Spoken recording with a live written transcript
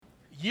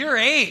Year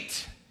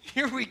 8.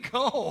 Here we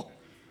go.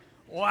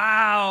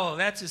 Wow,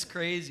 that's just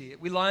crazy.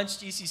 We launched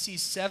ECC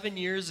 7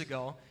 years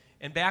ago,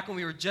 and back when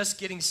we were just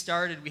getting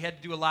started, we had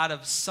to do a lot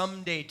of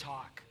someday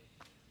talk.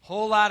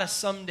 Whole lot of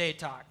someday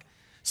talk.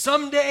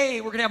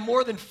 Someday we're going to have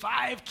more than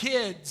 5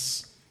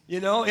 kids,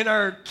 in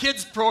our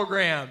kids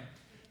program.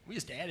 We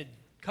just added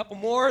a couple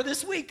more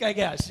this week, I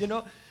guess,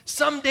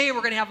 Someday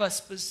we're going to have a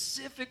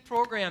specific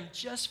program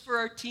just for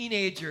our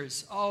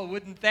teenagers. Oh,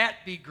 wouldn't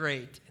that be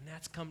great? And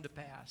that's come to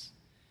pass.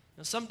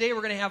 Someday we're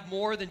going to have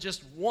more than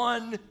just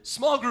one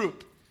small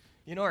group.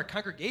 Our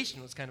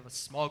congregation was kind of a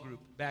small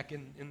group back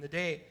in the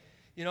day.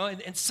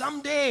 And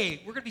someday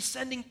we're going to be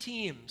sending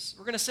teams.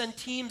 We're going to send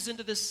teams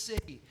into this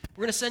city.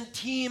 We're going to send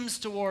teams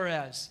to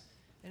Juarez.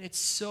 And it's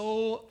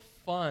so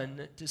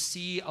fun to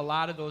see a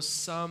lot of those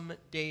some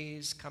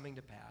days coming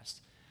to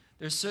pass.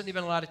 There's certainly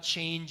been a lot of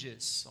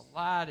changes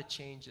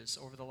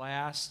over the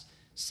last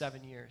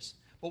 7 years.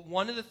 But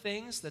one of the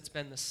things that's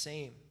been the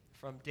same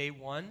from day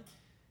one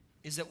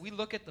is that we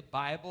look at the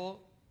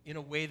Bible in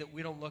a way that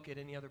we don't look at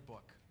any other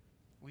book.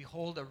 We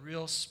hold a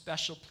real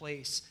special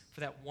place for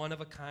that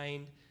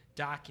one-of-a-kind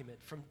document.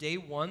 From day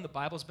one, the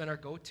Bible's been our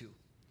go-to.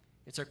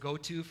 It's our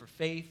go-to for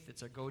faith.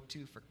 It's our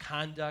go-to for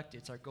conduct.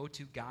 It's our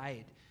go-to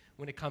guide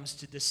when it comes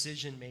to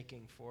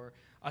decision-making for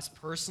us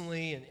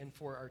personally and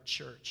for our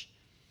church.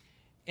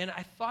 And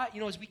I thought,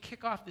 as we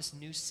kick off this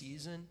new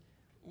season,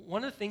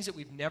 one of the things that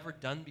we've never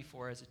done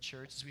before as a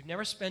church is we've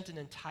never spent an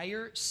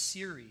entire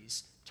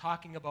series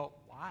talking about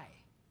why.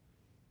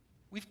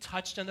 We've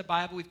touched on the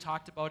Bible. We've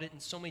talked about it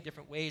in so many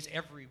different ways.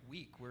 Every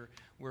week we're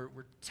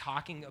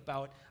talking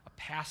about a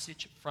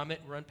passage from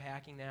it. We're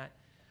unpacking that.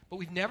 But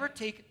we've never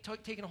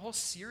taken a whole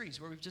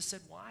series where we've just said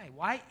why.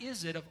 Why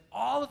is it, of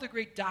all of the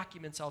great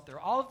documents out there,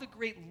 all of the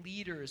great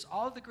leaders,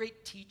 all of the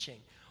great teaching,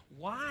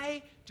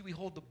 why do we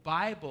hold the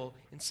Bible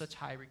in such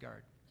high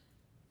regard?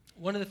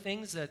 One of the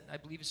things that I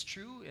believe is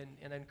true,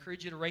 and I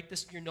encourage you to write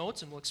this in your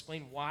notes, and we'll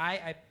explain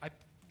why I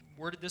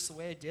worded this the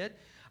way I did.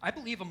 I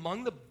believe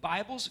among the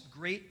Bible's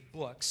great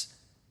books,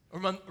 or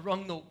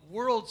among the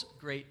world's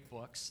great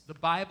books, the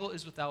Bible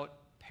is without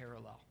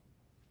parallel.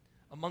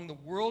 Among the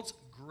world's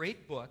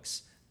great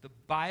books, the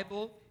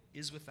Bible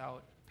is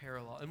without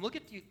parallel. And we'll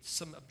get to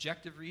some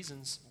objective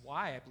reasons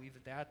why I believe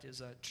that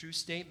is a true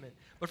statement.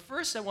 But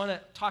first, I want to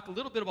talk a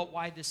little bit about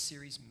why this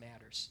series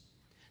matters.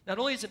 Not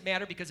only does it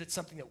matter because it's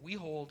something that we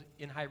hold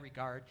in high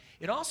regard,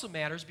 it also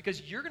matters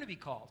because you're going to be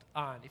called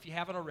on, if you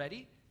haven't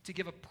already, to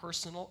give a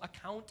personal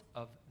account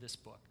of this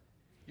book.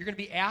 You're going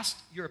to be asked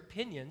your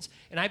opinions,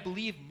 and I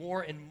believe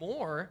more and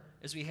more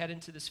as we head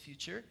into this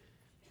future,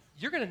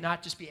 you're going to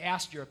not just be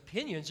asked your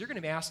opinions, you're going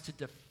to be asked to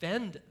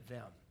defend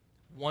them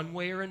one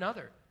way or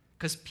another,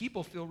 because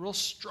people feel real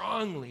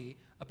strongly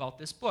about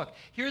this book.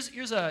 Here's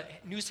a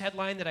news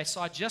headline that I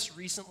saw just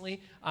recently.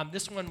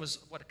 This one was,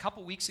 a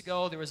couple weeks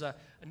ago. There was a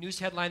news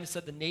headline that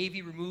said the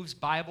Navy removes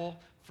Bible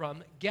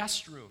from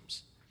guest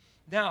rooms.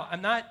 Now,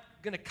 I'm not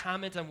going to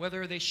comment on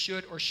whether they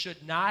should or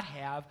should not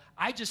have.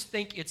 I just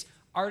think it's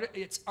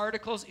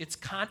articles, it's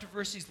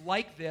controversies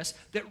like this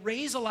that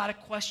raise a lot of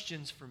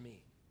questions for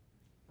me.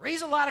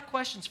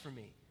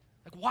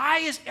 Like, why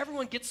is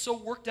everyone get so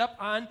worked up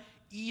on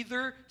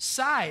either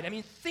side? I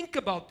mean, think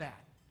about that.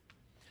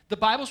 The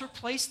Bibles were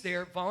placed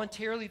there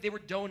voluntarily. They were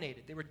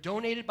donated. They were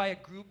donated by a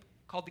group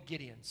called the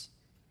Gideons.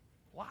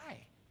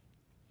 Why?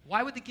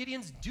 Why would the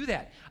Gideons do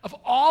that? Of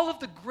all of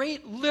the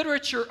great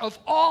literature of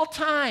all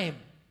time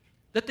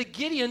that the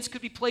Gideons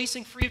could be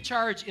placing free of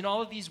charge in all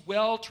of these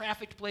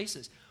well-trafficked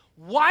places,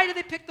 why did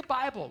they pick the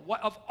Bible?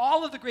 Of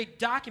all of the great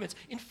documents,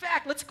 in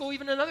fact, let's go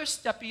even another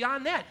step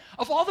beyond that.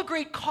 Of all the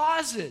great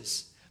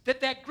causes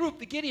that group,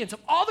 the Gideons,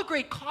 of all the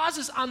great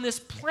causes on this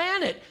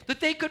planet that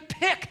they could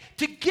pick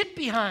to get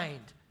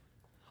behind,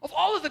 of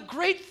all of the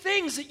great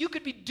things that you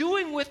could be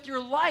doing with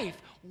your life,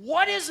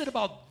 what is it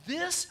about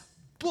this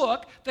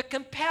book that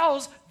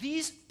compels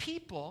these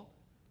people,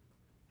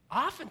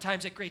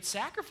 oftentimes at great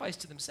sacrifice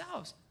to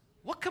themselves,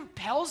 what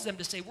compels them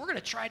to say, we're going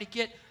to try to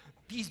get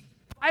these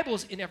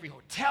Bibles in every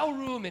hotel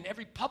room, in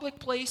every public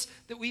place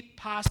that we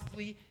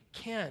possibly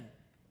can?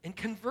 And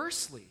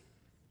conversely,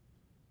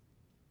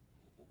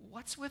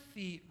 what's with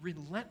the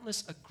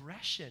relentless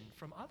aggression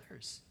from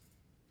others?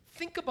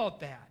 Think about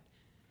that.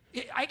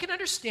 I can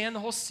understand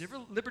the whole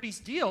civil liberties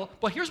deal,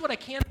 but here's what I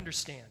can't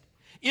understand.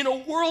 In a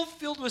world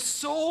filled with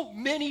so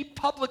many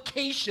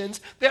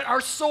publications that are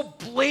so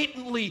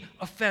blatantly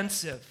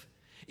offensive,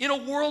 in a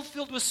world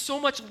filled with so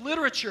much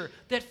literature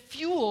that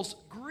fuels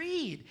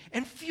greed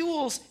and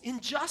fuels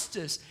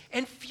injustice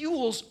and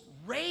fuels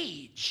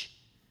rage,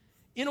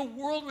 in a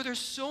world where there's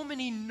so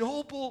many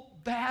noble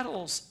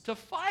battles to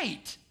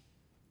fight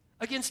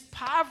against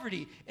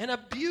poverty and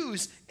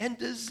abuse and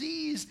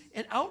disease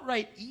and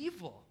outright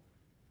evil,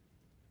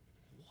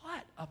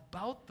 what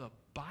about the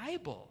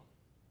Bible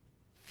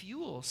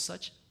fuels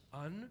such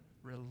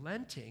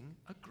unrelenting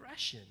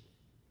aggression?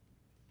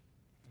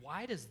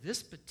 Why does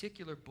this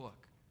particular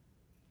book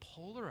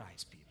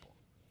polarize people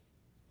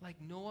like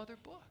no other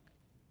book?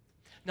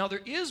 Now,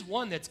 there is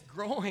one that's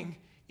growing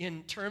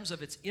in terms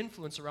of its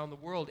influence around the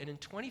world. And in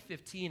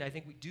 2015, I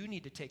think we do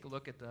need to take a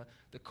look at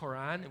the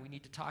Quran, and we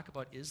need to talk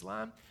about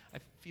Islam. I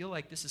feel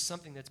like this is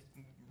something that's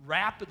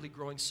rapidly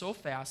growing so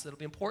fast that it'll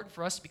be important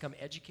for us to become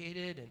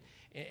educated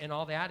and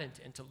all that,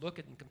 and to look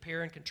at and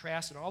compare and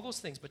contrast and all those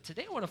things. But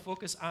today I want to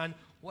focus on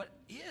what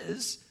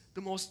is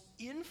the most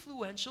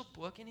influential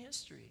book in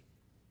history.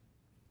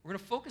 We're going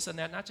to focus on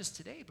that not just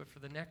today, but for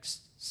the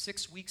next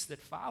 6 weeks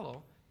that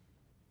follow,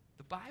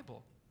 the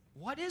Bible.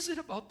 What is it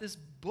about this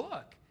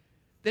book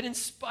that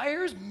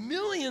inspires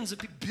millions of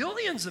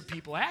billions of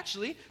people,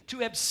 actually,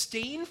 to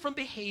abstain from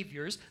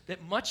behaviors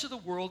that much of the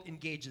world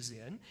engages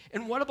in?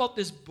 And what about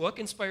this book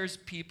inspires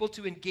people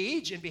to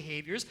engage in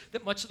behaviors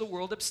that much of the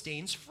world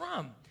abstains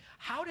from?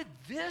 How did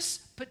this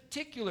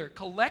particular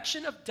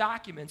collection of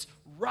documents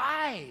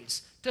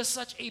rise to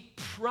such a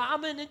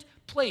prominent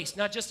place,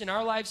 not just in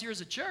our lives here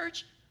as a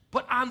church,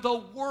 but on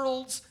the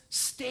world's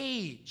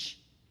stage?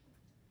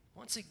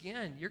 Once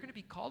again, you're going to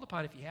be called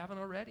upon, if you haven't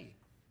already,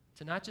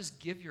 to not just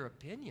give your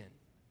opinion,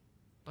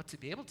 but to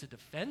be able to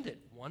defend it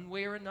one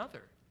way or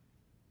another.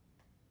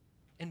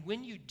 And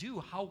when you do,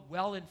 how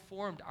well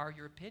informed are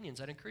your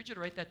opinions? I'd encourage you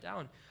to write that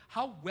down.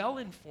 How well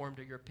informed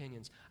are your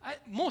opinions?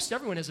 Most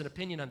everyone has an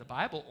opinion on the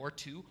Bible, or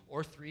 2,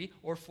 or 3,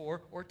 or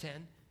 4, or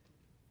 10.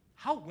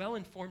 How well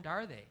informed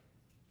are they?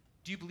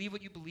 Do you believe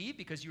what you believe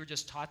because you were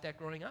just taught that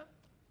growing up?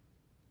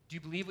 Do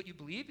you believe what you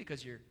believe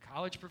because your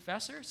college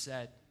professor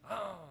said,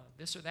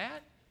 this or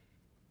that?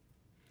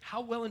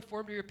 How well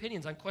informed are your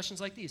opinions on questions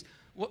like these?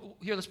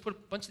 Here, let's put a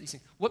bunch of these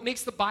things. What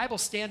makes the Bible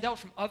stand out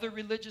from other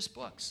religious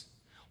books?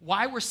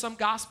 Why were some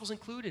Gospels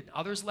included,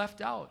 others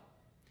left out?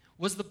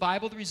 Was the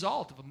Bible the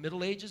result of a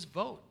Middle Ages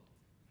vote?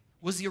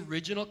 Was the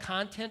original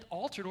content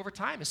altered over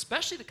time,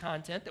 especially the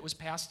content that was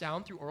passed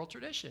down through oral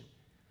tradition?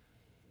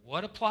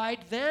 What applied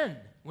then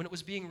when it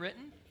was being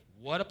written?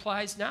 What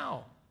applies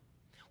now?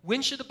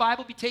 When should the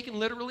Bible be taken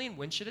literally, and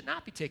when should it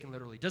not be taken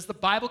literally? Does the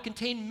Bible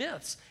contain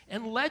myths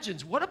and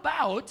legends? What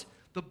about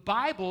the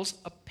Bible's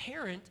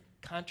apparent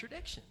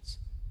contradictions?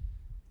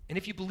 And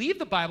if you believe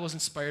the Bible is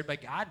inspired by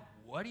God,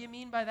 what do you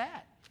mean by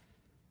that?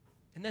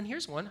 And then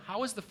here's one.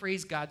 How is the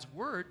phrase God's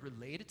Word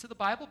related to the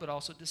Bible, but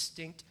also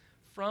distinct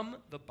from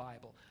the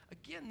Bible?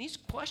 Again, these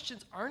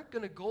questions aren't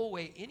going to go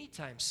away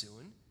anytime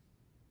soon,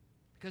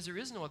 because there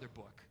is no other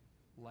book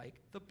like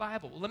the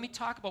Bible. Well, let me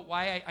talk about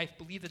why I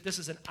believe that this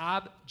is an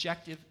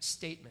objective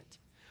statement.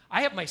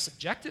 I have my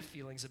subjective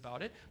feelings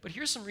about it, but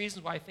here's some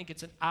reasons why I think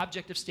it's an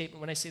objective statement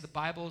when I say the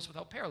Bible is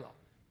without parallel.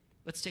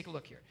 Let's take a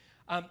look here.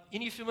 Any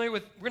of you familiar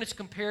with, we're going to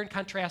compare and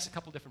contrast a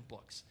couple different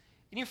books.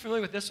 Any of you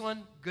familiar with this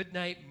one?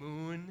 Goodnight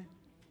Moon.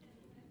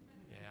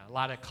 Yeah, a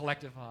lot of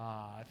collective,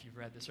 if you've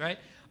read this, right?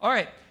 All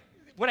right,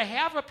 what I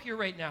have up here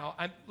right now,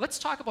 let's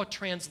talk about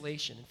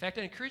translation. In fact,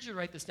 I encourage you to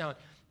write this down.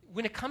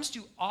 When it comes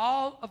to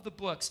all of the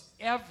books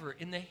ever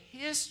in the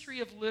history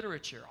of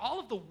literature, all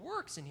of the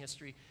works in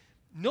history,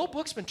 no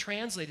book's been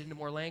translated into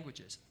more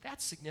languages.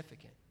 That's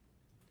significant.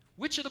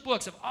 Which of the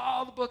books, of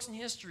all the books in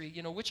history,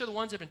 which are the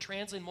ones that have been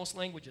translated in most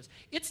languages?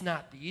 It's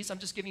not these. I'm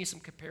just giving you some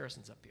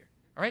comparisons up here.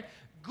 All right?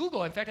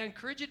 Google, in fact, I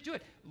encourage you to do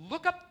it.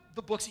 Look up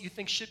the books that you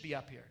think should be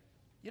up here.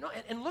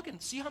 And look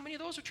and see how many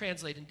of those are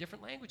translated in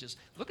different languages.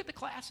 Look at the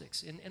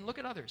classics and look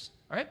at others.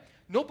 All right?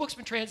 No book's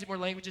been translated in more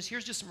languages.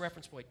 Here's just some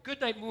reference point.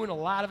 Goodnight Moon, a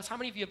lot of us. How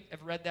many of you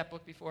have read that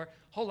book before? A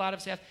whole lot of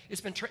us have. It's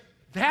been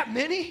that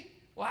many?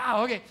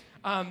 Wow, okay.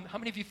 How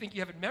many of you think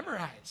you have it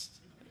memorized?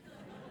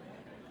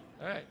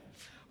 All right.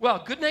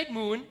 Well, Goodnight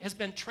Moon has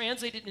been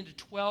translated into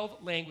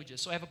 12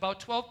 languages. So I have about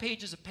 12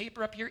 pages of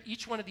paper up here.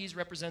 Each one of these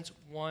represents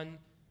one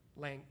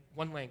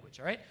language,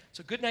 all right?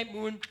 So Goodnight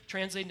Moon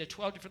translated into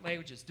 12 different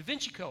languages. Da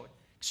Vinci Code,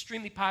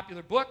 extremely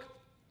popular book.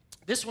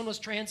 This one was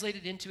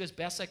translated into, as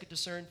best I could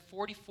discern,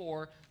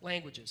 44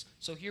 languages.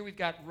 So here we've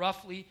got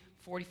roughly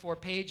 44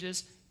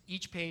 pages,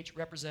 each page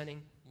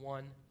representing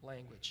one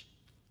language.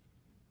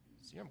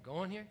 See where I'm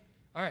going here?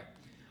 All right.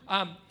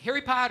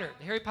 Harry Potter,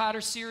 the Harry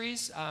Potter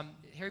series,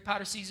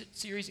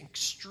 series,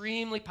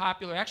 extremely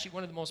popular. Actually,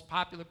 one of the most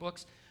popular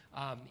books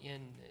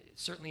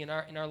certainly in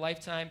our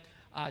lifetime.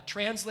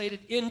 Translated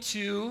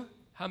into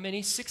how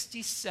many?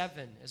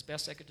 67, as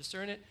best I could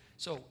discern it.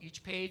 So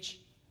each page,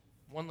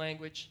 one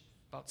language,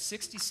 about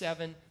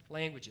 67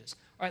 languages.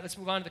 All right, let's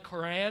move on to the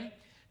Quran.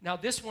 Now,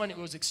 this one, it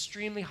was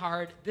extremely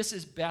hard. This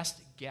is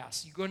best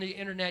guess. You go into the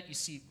internet, you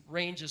see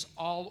ranges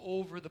all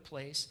over the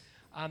place.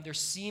 There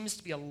seems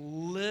to be a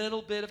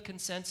little bit of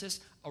consensus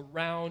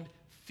around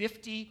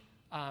 50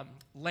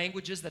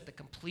 languages that the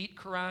complete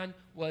Quran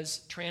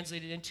was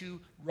translated into,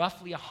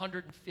 roughly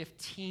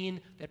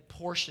 115 that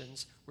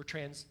portions were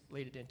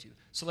translated into.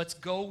 So let's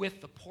go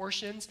with the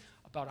portions.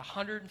 About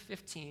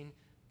 115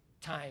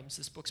 times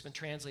this book's been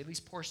translated, at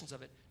least portions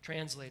of it,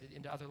 translated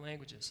into other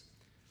languages.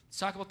 Let's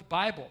talk about the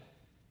Bible.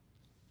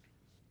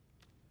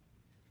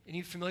 Any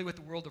of you familiar with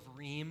the world of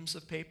reams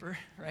of paper,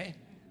 right?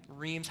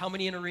 Reams. How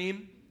many in a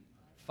ream?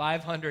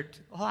 500.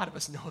 A lot of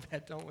us know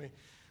that, don't we?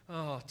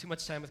 Oh, too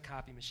much time with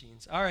copy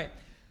machines. All right.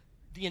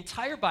 The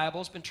entire Bible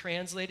has been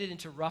translated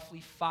into roughly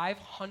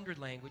 500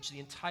 languages, the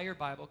entire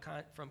Bible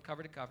from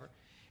cover to cover.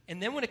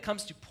 And then when it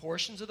comes to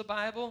portions of the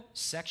Bible,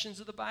 sections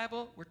of the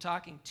Bible, we're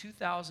talking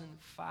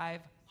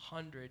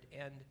 2,500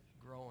 and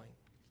growing.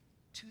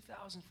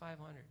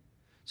 2,500.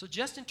 So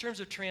just in terms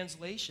of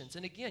translations,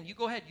 and again, you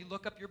go ahead, you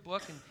look up your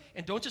book,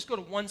 and don't just go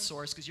to one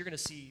source because you're going to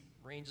see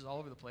ranges all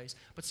over the place,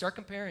 but start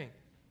comparing.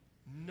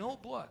 No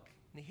book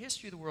in the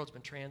history of the world has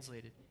been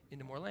translated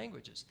into more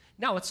languages.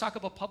 Now, let's talk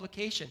about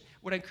publication.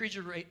 What I encourage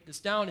you to write this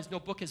down is no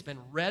book has been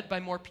read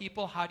by more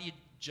people. How do you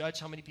judge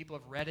how many people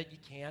have read it? You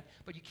can't.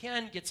 But you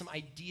can get some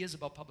ideas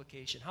about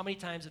publication. How many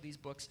times have these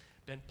books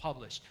been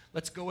published?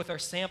 Let's go with our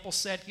sample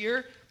set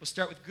here. We'll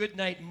start with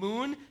Goodnight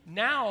Moon.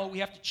 Now we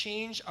have to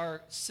change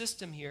our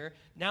system here.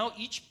 Now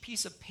each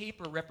piece of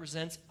paper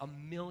represents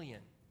 1,000,000.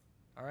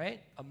 All right?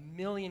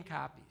 1,000,000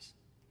 copies.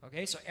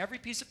 Okay, so every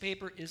piece of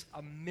paper is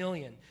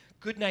 1,000,000.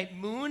 Goodnight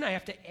Moon, I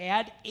have to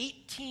add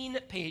 18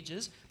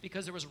 pages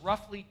because there was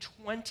roughly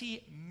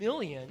 20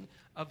 million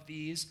of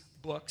these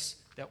books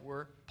that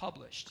were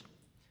published.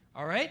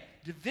 All right,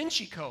 Da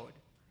Vinci Code.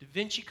 Da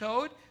Vinci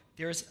Code,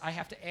 I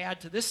have to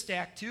add to this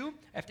stack too.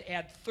 I have to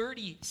add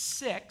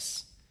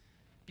 36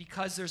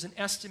 because there's an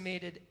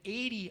estimated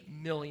 80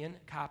 million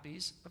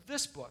copies of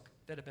this book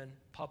that have been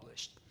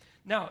published.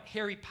 Now,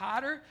 Harry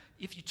Potter,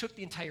 if you took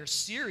the entire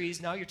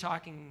series, now you're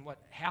talking,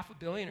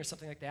 500 million or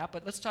something like that.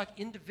 But let's talk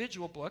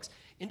individual books.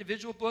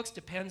 Individual books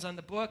depends on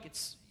the book.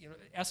 It's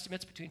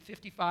estimates between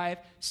 55,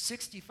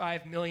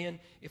 65 million.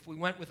 If we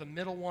went with a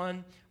middle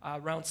one,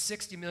 around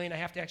 60 million, I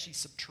have to actually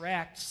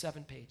subtract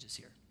 7 pages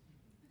here.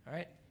 All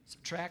right?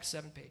 Subtract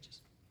 7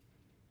 pages.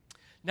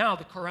 Now,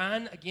 the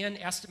Quran, again,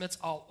 estimates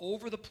all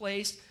over the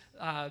place.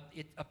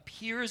 It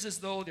appears as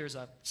though there's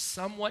a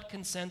somewhat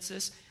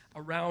consensus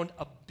around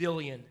 1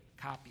 billion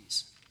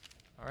copies.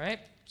 All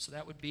right? So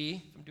that would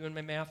be, if I'm doing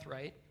my math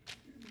right,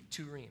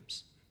 2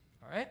 reams.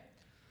 All right?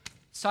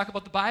 Let's talk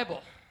about the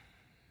Bible.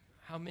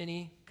 How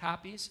many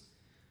copies?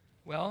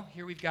 Well,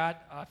 here we've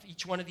got,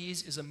 each one of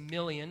these is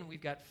 1,000,000.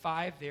 We've got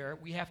 5 there.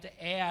 We have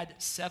to add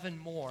 7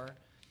 more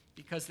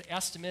because the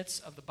estimates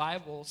of the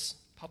Bible's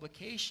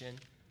publication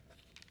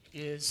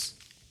is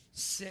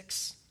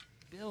 6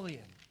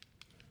 billion.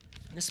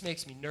 And this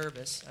makes me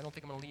nervous. I don't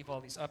think I'm going to leave all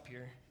these up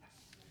here.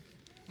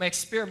 My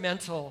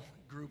experimental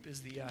group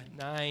is the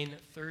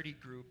 9:30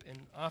 group,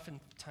 and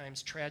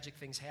oftentimes tragic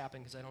things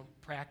happen because I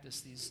don't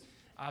practice these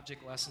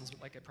object lessons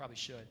like I probably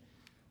should.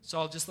 So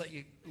I'll just let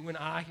you ooh and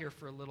ah here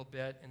for a little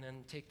bit and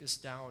then take this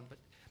down.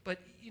 But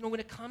when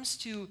it comes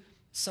to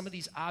some of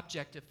these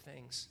objective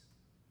things,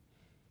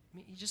 I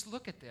mean, you just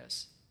look at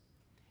this.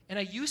 And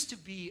I used to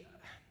be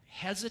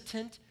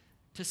hesitant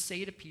to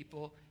say to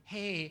people,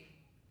 hey,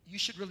 you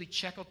should really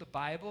check out the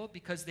Bible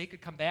because they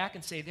could come back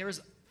and say,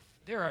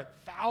 there are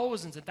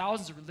thousands and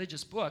thousands of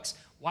religious books.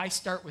 Why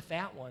start with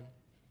that one?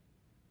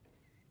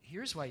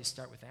 Here's why you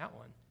start with that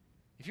one.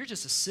 If you're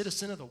just a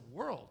citizen of the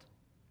world,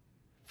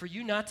 for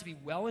you not to be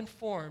well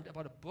informed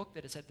about a book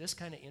that has had this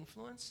kind of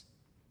influence,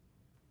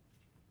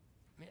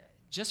 I mean,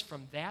 just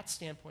from that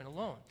standpoint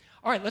alone.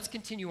 All right, let's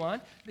continue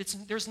on.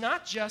 There's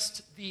not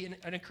just and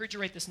I'd encourage you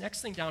to write this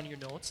next thing down in your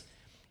notes.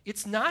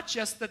 It's not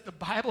just that the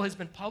Bible has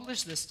been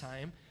published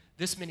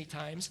this many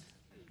times.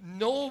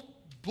 No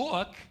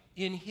book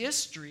in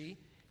history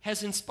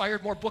has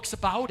inspired more books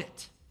about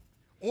it,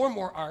 or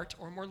more art,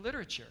 or more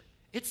literature.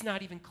 It's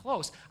not even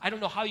close. I don't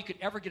know how you could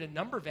ever get a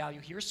number value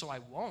here, so I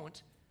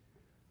won't.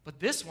 But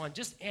this one,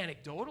 just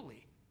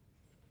anecdotally,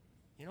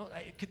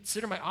 I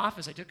consider my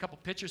office. I took a couple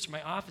pictures from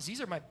my office.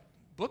 These are my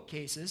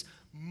bookcases.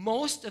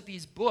 Most of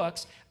these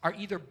books are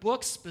either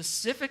books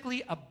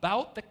specifically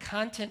about the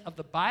content of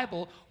the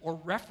Bible or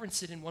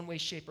reference it in one way,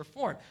 shape, or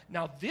form.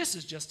 Now, this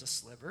is just a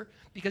sliver,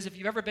 because if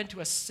you've ever been to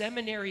a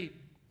seminary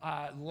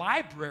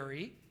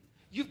library,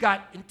 you've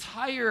got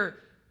entire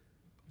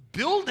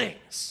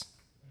buildings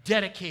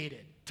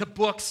dedicated to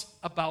books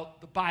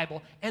about the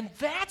Bible, and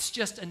that's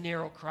just a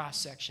narrow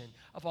cross-section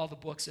of all the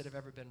books that have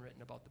ever been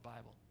written about the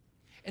Bible.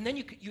 And then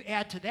you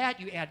add to that,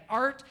 you add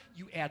art,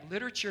 you add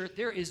literature.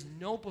 There is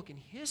no book in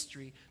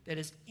history that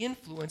has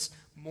influenced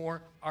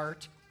more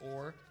art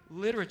or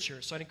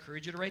literature. So I'd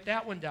encourage you to write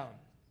that one down.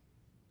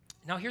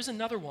 Now here's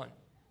another one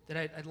that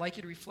I'd like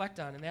you to reflect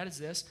on, and that is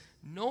this.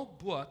 No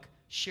book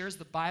shares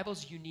the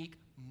Bible's unique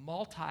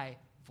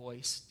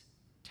multi-voiced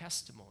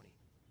testimony.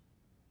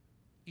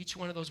 Each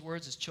one of those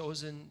words is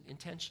chosen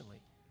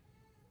intentionally.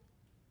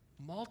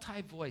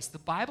 Multi-voice. The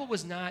Bible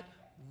was not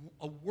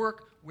a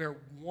work where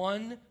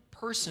one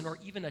person or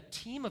even a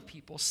team of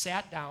people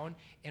sat down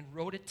and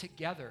wrote it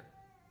together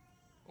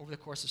over the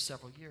course of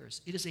several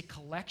years. It is a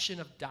collection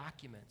of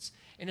documents.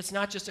 And it's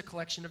not just a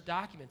collection of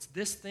documents.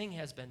 This thing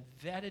has been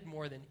vetted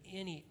more than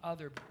any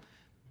other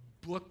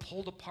book,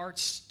 pulled apart,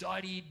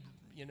 studied,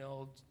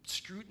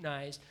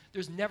 scrutinized.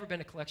 There's never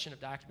been a collection of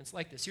documents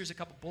like this. Here's a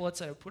couple bullets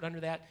that I would put under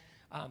that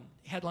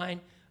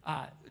headline.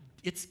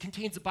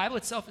 The Bible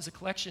itself is a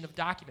collection of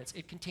documents.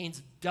 It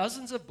contains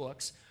dozens of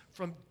books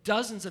from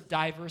dozens of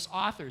diverse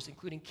authors,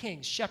 including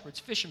kings, shepherds,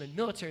 fishermen,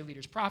 military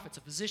leaders, prophets,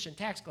 a physician,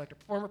 tax collector,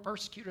 former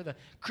persecutor of the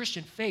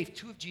Christian faith,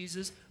 2 of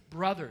Jesus'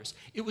 brothers.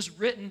 It was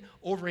written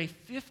over a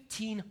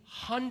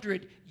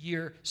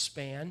 1,500-year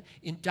span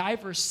in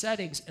diverse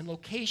settings and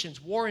locations,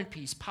 war and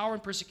peace, power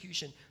and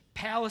persecution,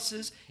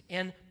 palaces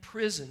and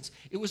prisons.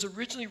 It was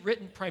originally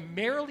written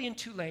primarily in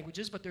 2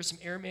 languages, but there's some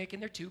Aramaic in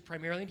there too,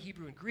 primarily in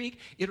Hebrew and Greek.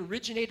 It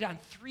originated on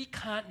 3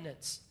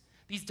 continents.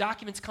 These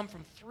documents come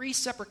from 3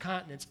 separate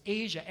continents,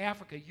 Asia,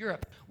 Africa,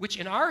 Europe, which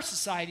in our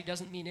society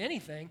doesn't mean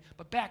anything,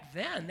 but back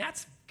then,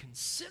 that's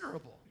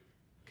considerable.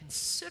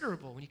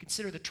 Considerable when you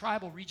consider the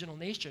tribal regional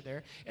nature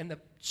there and the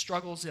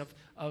struggles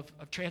of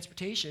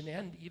transportation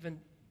and even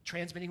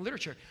transmitting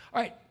literature.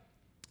 All right,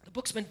 the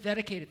book's been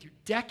dedicated through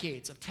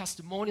decades of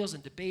testimonials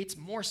and debates,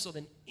 more so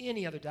than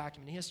any other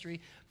document in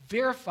history,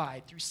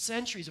 verified through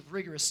centuries of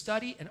rigorous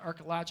study and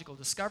archaeological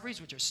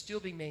discoveries, which are still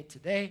being made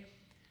today.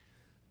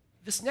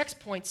 This next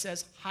point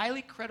says,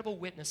 highly credible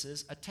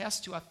witnesses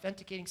attest to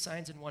authenticating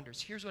signs and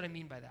wonders. Here's what I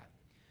mean by that.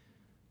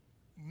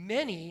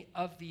 Many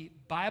of the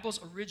Bible's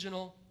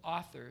original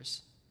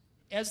authors,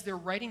 as they're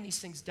writing these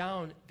things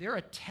down, they're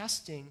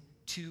attesting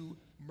to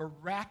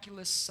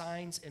miraculous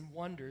signs and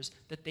wonders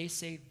that they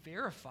say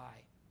verify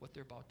what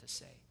they're about to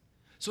say.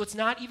 So it's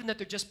not even that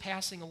they're just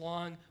passing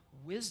along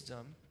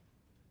wisdom.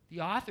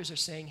 The authors are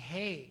saying,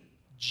 hey,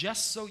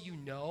 just so you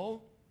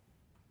know,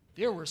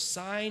 there were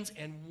signs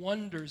and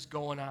wonders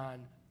going on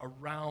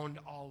around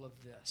all of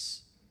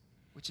this,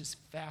 which is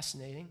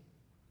fascinating.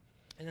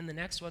 And then the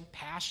next one,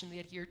 passionately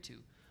adhered to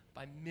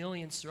by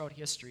millions throughout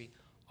history,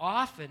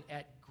 often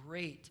at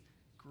great,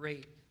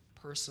 great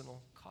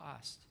personal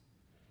cost.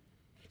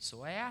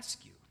 So I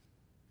ask you,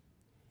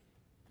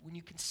 when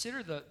you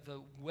consider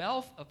the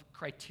wealth of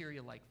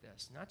criteria like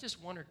this, not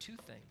just 1 or 2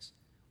 things,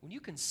 when you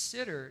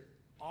consider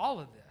all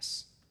of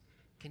this,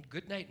 can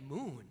Goodnight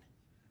Moon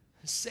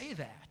say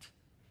that?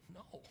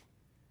 No.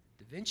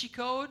 Da Vinci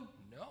Code?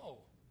 No.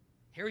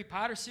 Harry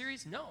Potter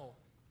series? No.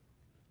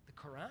 The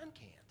Quran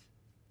can't.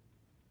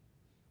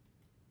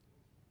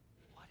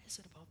 What is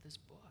it about this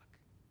book?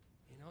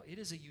 You know, it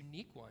is a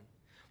unique one.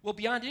 Well,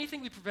 beyond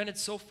anything we've presented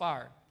so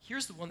far,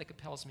 here's the one that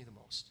compels me the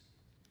most.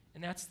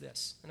 And that's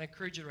this. And I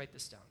encourage you to write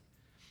this down.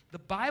 The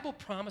Bible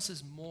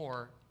promises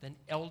more than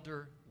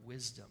elder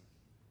wisdom.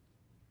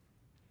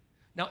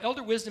 Now,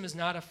 elder wisdom is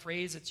not a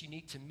phrase that's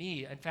unique to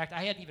me. In fact,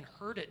 I hadn't even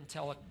heard it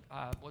until,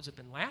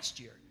 last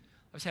year.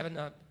 I was having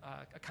a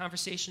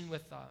conversation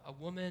with a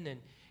woman,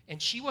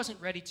 and she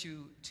wasn't ready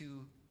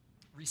to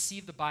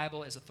receive the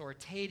Bible as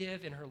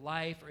authoritative in her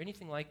life or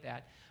anything like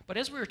that. But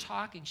as we were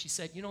talking, she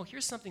said, you know,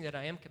 here's something that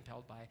I am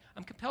compelled by.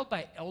 I'm compelled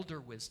by elder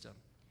wisdom.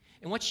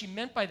 And what she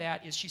meant by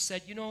that is she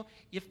said, you know,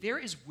 if there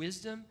is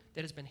wisdom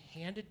that has been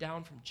handed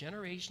down from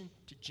generation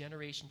to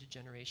generation to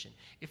generation,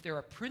 if there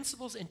are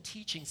principles and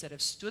teachings that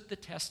have stood the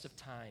test of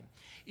time,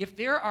 if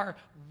there are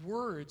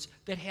words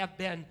that have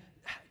been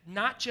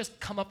not just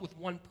come up with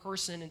one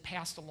person and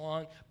passed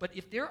along, but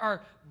if there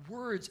are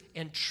words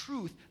and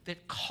truth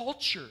that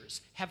cultures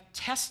have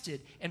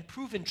tested and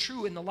proven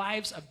true in the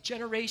lives of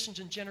generations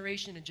and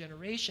generation and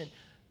generation,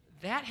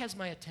 that has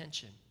my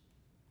attention.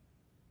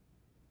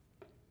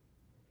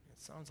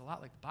 Sounds a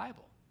lot like the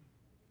Bible.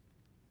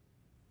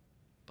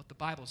 But the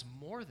Bible's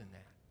more than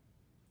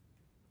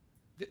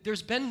that.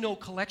 There's been no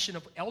collection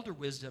of elder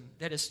wisdom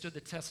that has stood the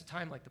test of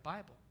time like the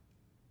Bible.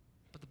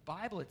 But the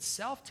Bible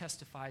itself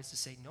testifies to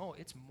say, no,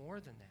 it's more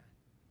than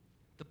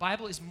that. The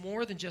Bible is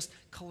more than just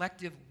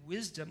collective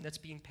wisdom that's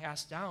being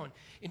passed down.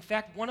 In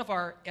fact, one of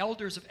our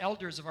elders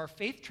of our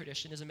faith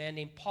tradition is a man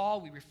named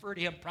Paul. We refer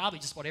to him probably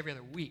just about every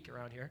other week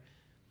around here.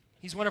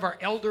 He's one of our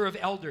elder of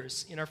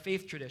elders in our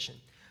faith tradition.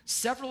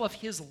 Several of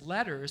his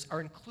letters are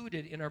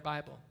included in our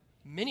Bible.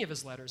 Many of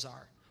his letters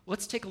are.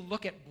 Let's take a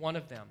look at one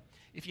of them.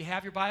 If you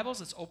have your Bibles,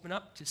 let's open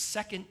up to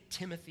 2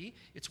 Timothy.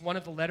 It's one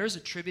of the letters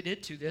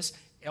attributed to this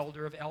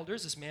elder of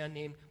elders, this man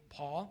named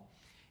Paul.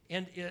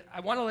 And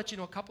I want to let you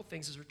know a couple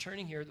things as we're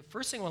turning here. The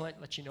first thing I want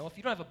to let you know, if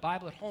you don't have a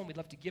Bible at home, we'd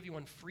love to give you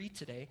one free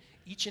today.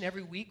 Each and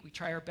every week, we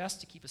try our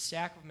best to keep a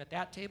stack of them at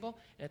that table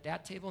and at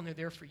that table, and they're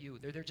there for you.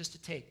 They're there just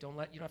to take. You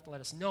don't have to let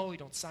us know. You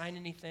don't sign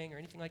anything or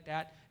anything like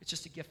that. It's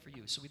just a gift for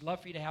you. So we'd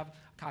love for you to have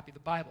a copy of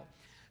the Bible.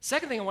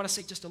 Second thing I want to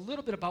say just a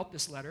little bit about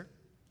this letter.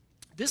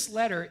 This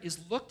letter is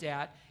looked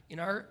at in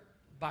our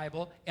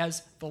Bible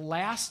as the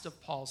last of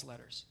Paul's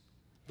letters,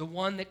 the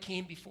one that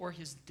came before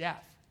his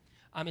death.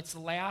 It's the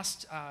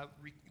last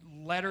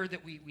letter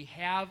that we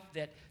have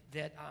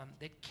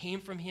that came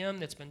from him,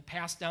 that's been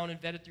passed down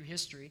and vetted through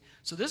history.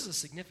 So this is a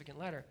significant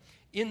letter.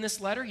 In this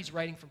letter, he's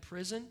writing from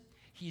prison.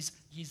 He's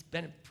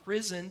been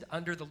imprisoned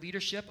under the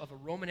leadership of a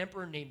Roman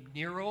emperor named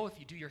Nero. If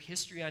you do your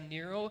history on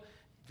Nero,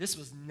 this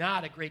was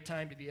not a great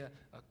time to be a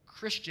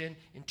Christian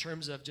in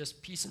terms of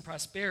just peace and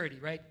prosperity,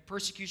 right?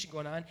 Persecution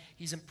going on.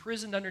 He's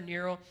imprisoned under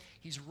Nero.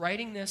 He's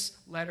writing this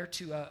letter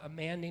to a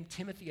man named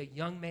Timothy, a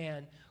young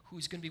man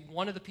who's going to be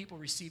one of the people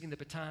receiving the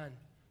baton.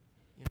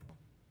 You know,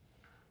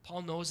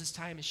 Paul knows his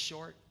time is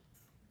short.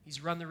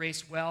 He's run the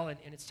race well, and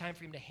it's time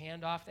for him to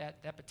hand off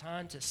that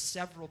baton to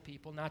several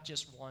people, not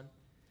just one.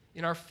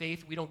 In our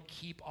faith, we don't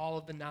keep all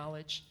of the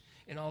knowledge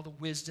and all the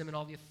wisdom and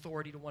all the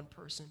authority to one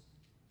person.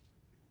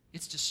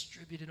 It's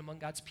distributed among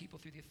God's people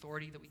through the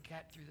authority that we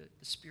get through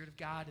the Spirit of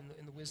God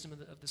and the wisdom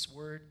of this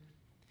word.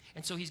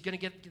 And so he's going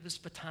to get this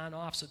baton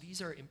off. So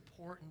these are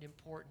important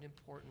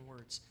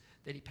words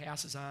that he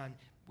passes on,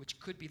 which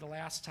could be the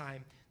last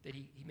time that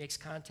he makes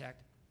contact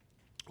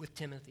with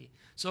Timothy.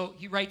 So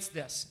he writes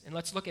this, and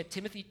let's look at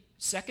 2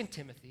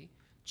 Timothy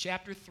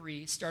chapter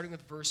 3, starting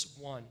with verse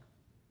 1.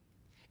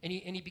 And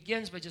he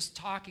begins by just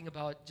talking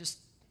about just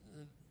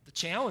the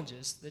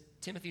challenges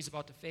that Timothy's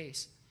about to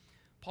face.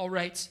 Paul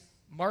writes,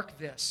 "Mark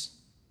this,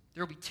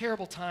 there will be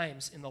terrible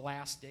times in the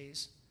last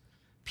days.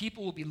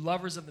 People will be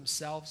lovers of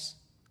themselves,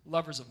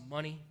 lovers of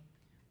money,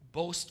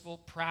 boastful,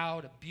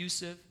 proud,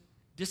 abusive,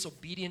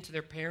 disobedient to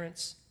their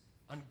parents,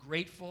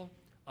 ungrateful,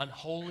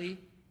 unholy,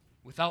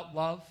 without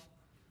love,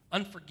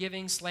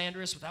 unforgiving,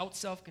 slanderous, without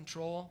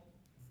self-control,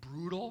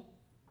 brutal,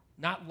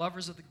 not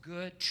lovers of the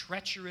good,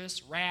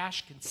 treacherous,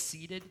 rash,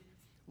 conceited,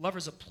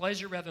 lovers of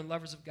pleasure rather than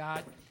lovers of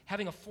God,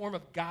 having a form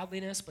of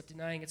godliness but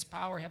denying its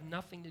power, have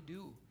nothing to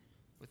do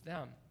with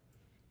them."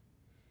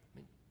 I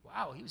mean,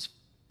 wow,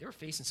 they were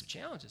facing some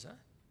challenges, huh?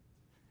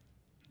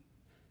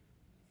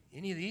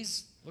 Any of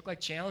these look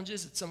like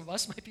challenges that some of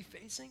us might be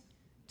facing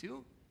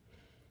too?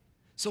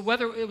 So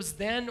whether it was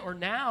then or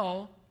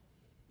now,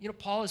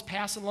 Paul is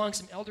passing along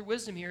some elder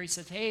wisdom here. He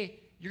says, hey,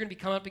 you're going to be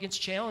coming up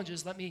against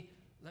challenges. Let me,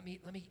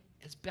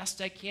 as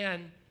best I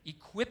can,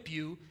 equip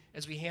you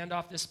as we hand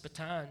off this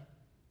baton.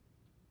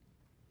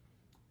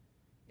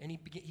 And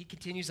he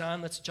continues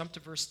on. Let's jump to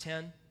verse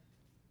 10.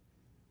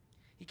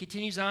 He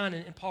continues on,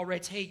 and Paul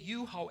writes, hey,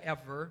 you,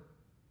 however,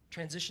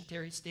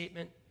 transitionary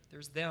statement,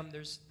 there's them,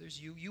 there's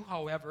you. You,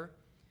 however,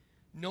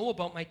 know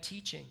about my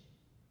teaching.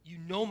 You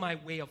know my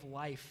way of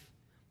life,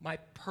 my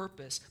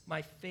purpose,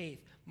 my faith,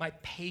 my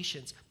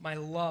patience, my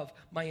love,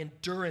 my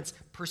endurance,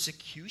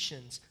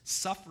 persecutions,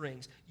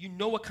 sufferings. You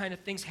know what kind of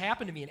things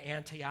happened to me in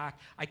Antioch,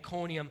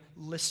 Iconium,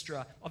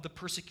 Lystra, of the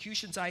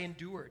persecutions I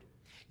endured.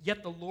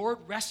 Yet the Lord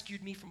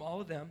rescued me from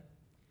all of them.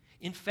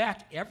 In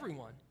fact,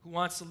 everyone who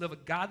wants to live a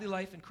godly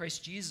life in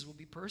Christ Jesus will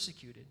be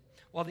persecuted,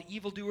 while the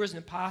evildoers and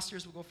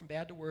impostors will go from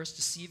bad to worse,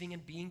 deceiving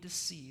and being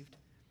deceived.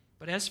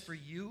 But as for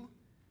you,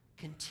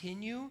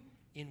 continue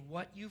in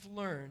what you've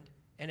learned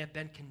and have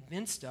been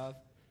convinced of.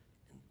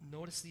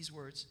 Notice these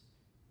words,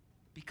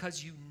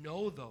 because you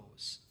know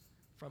those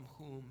from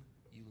whom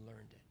you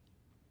learned it.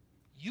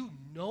 You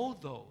know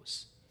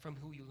those from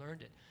who you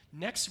learned it.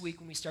 Next week,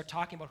 when we start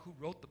talking about who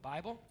wrote the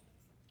Bible,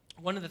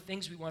 one of the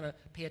things we want to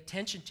pay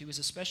attention to is,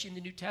 especially in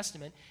the New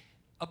Testament,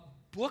 a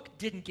book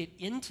didn't get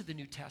into the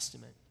New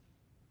Testament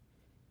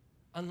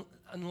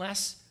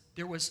unless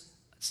there was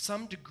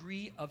some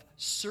degree of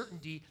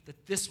certainty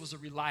that this was a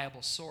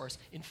reliable source.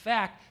 In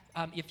fact,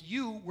 if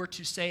you were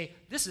to say,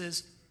 this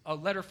is a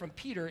letter from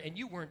Peter, and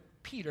you weren't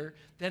Peter,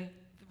 then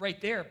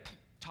right there,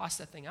 toss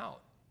that thing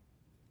out.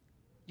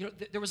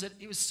 It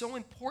was so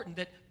important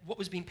that what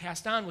was being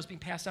passed on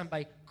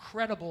by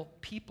credible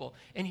people.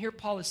 And here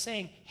Paul is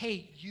saying,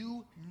 hey,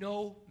 you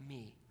know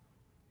me.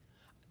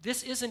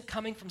 This isn't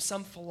coming from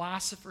some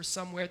philosopher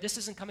somewhere. This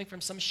isn't coming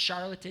from some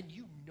charlatan.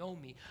 You know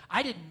me.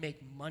 I didn't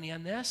make money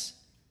on this.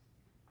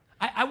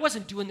 I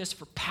wasn't doing this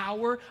for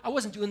power. I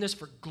wasn't doing this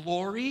for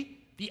glory.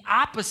 The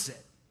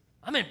opposite.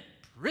 I'm in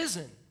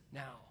prison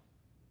now.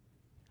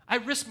 I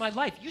risked my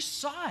life. You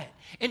saw it.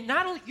 And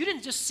not only, you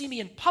didn't just see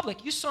me in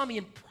public, you saw me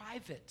in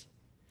private.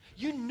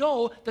 You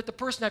know that the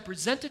person I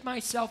presented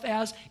myself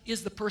as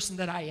is the person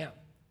that I am.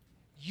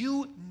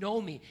 You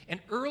know me.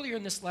 And earlier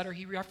in this letter,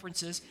 he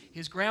references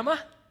his grandma,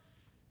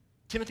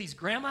 Timothy's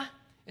grandma,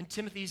 and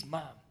Timothy's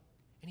mom.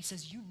 And he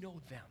says, you know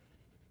them.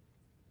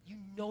 You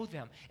know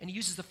them. And he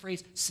uses the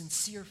phrase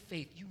sincere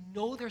faith. You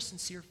know their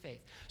sincere faith.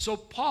 So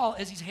Paul,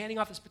 as he's handing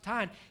off his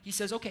baton, he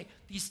says, okay,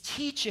 these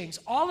teachings,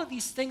 all of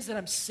these things that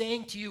I'm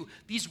saying to you,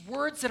 these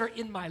words that are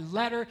in my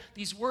letter,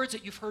 these words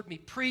that you've heard me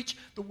preach,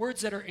 the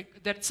words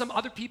that some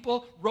other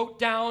people wrote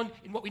down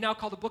in what we now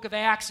call the book of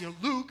Acts,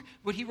 Luke,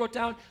 what he wrote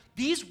down,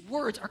 these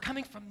words are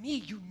coming from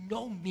me. You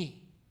know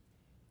me.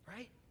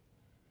 Right?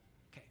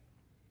 Okay.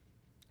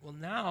 Well,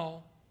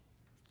 now,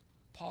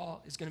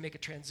 Paul is going to make a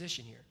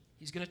transition here.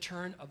 He's going to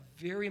turn a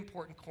very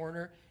important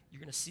corner. You're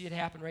going to see it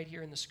happen right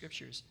here in the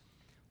scriptures.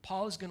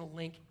 Paul is going to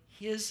link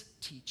his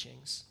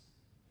teachings,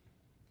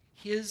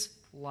 his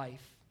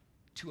life,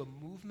 to a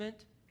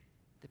movement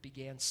that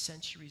began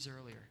centuries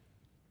earlier.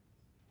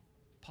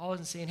 Paul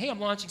isn't saying, hey,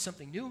 I'm launching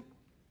something new.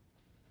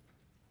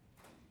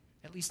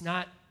 At least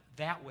not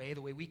that way,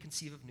 the way we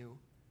conceive of new.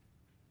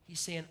 He's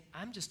saying,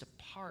 I'm just a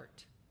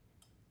part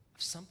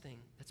of something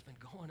that's been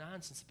going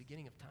on since the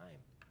beginning of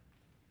time.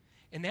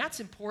 And that's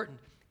important.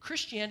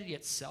 Christianity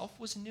itself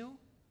was new.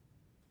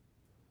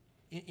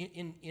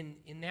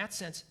 In that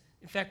sense,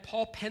 in fact,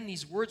 Paul penned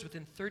these words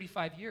within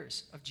 35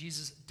 years of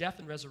Jesus' death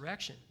and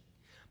resurrection.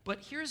 But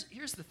here's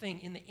the thing.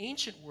 In the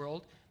ancient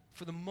world,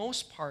 for the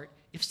most part,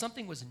 if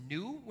something was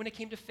new when it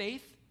came to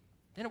faith,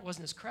 then it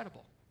wasn't as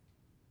credible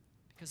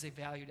because they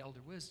valued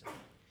elder wisdom.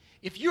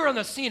 If you're on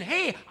the scene,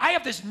 hey, I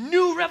have this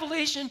new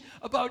revelation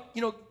about,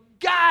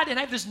 God, and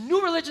I have this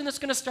new religion that's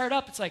going to start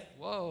up. It's like,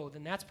 whoa,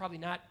 then that's probably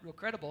not real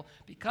credible,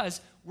 because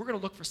we're going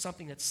to look for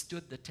something that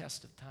stood the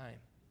test of time,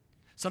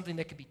 something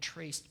that can be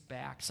traced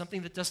back,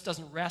 something that just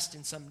doesn't rest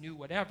in some new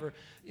whatever.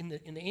 In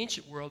the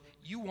ancient world,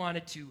 you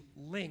wanted to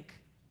link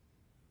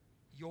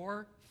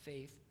your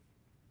faith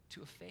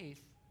to a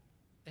faith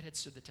that had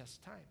stood the test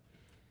of time.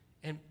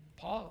 And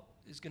Paul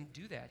is going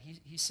to do that.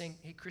 He's saying,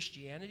 hey,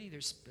 Christianity,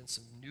 there's been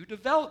some new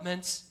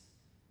developments,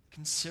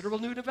 considerable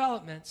new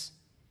developments,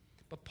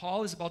 but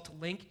Paul is about to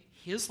link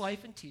his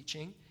life and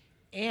teaching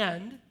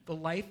and the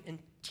life and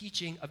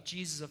teaching of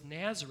Jesus of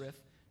Nazareth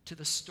to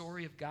the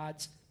story of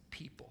God's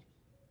people.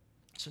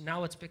 So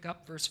now let's pick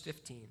up verse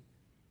 15.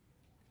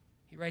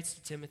 He writes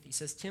to Timothy, he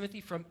says,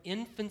 Timothy, from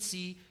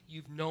infancy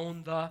you've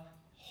known the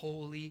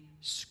Holy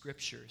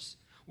Scriptures,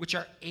 which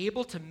are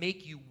able to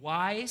make you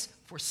wise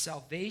for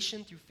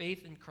salvation through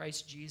faith in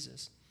Christ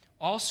Jesus.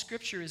 All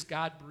Scripture is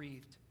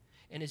God-breathed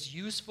and is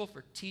useful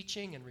for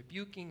teaching and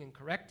rebuking and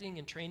correcting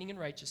and training in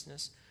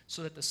righteousness,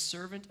 so that the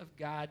servant of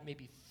God may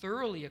be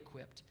thoroughly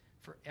equipped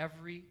for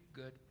every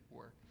good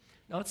work.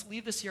 Now let's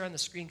leave this here on the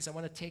screen, because I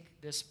want to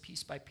take this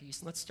piece by piece.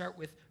 And let's start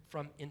with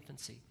from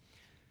infancy.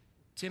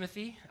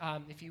 Timothy,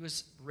 if he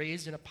was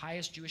raised in a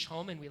pious Jewish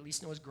home, and we at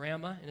least know his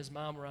grandma and his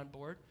mom were on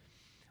board,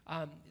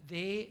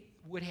 they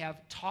would have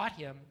taught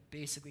him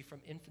basically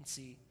from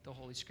infancy the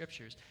Holy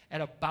Scriptures.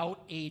 At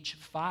about age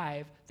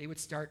 5, they would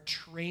start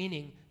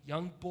training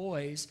young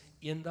boys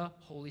in the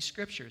Holy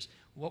Scriptures.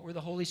 What were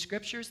the Holy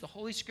Scriptures? The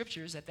Holy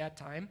Scriptures at that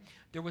time,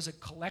 there was a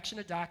collection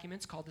of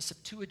documents called the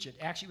Septuagint.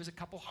 Actually, it was a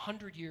couple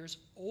hundred years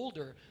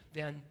older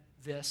than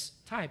this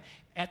time.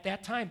 At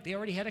that time, they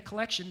already had a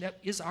collection that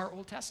is our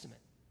Old Testament.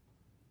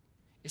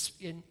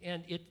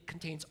 And it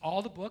contains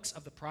all the books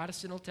of the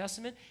Protestant Old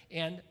Testament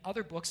and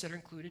other books that are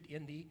included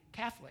in the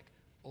Catholic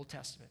Old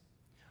Testament.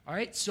 All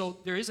right, so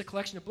there is a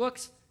collection of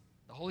books,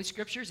 the Holy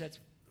Scriptures, that's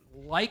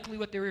likely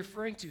what they're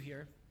referring to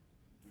here.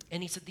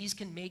 And he said these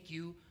can make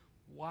you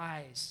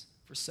wise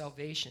for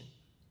salvation.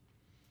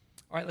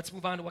 All right, let's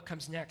move on to what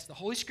comes next. The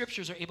Holy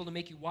Scriptures are able to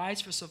make you wise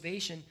for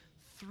salvation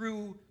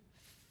through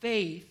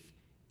faith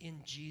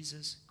in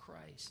Jesus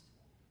Christ.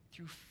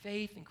 Through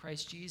faith in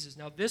Christ Jesus.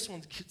 Now, this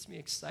one gets me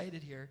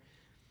excited here,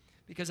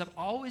 because I've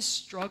always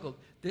struggled.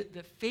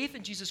 The faith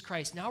in Jesus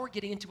Christ, now we're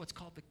getting into what's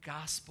called the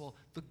gospel,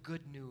 the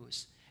good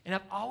news. And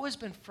I've always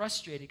been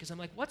frustrated, because I'm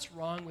like, what's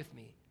wrong with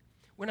me?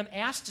 When I'm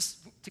asked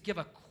to give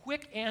a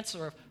quick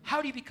answer of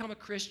how do you become a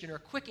Christian, or a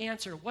quick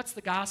answer of what's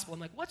the gospel, I'm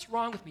like, what's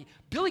wrong with me?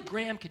 Billy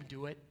Graham can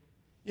do it.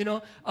 You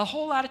know, a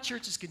whole lot of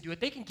churches can do it.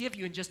 They can give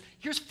you, and just,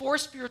 here's 4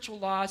 spiritual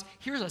laws,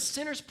 here's a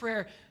sinner's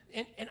prayer.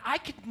 And I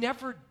could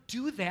never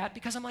do that,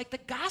 because I'm like, the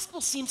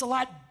gospel seems a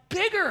lot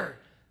bigger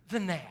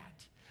than that.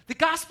 The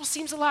gospel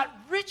seems a lot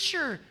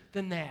richer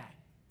than that.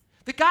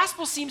 The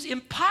gospel seems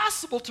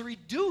impossible to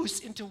reduce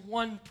into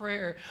one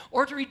prayer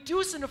or to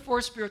reduce into 4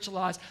 spiritual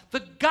laws.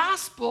 The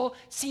gospel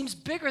seems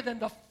bigger than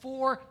the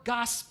 4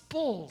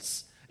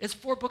 gospels. It's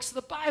 4 books of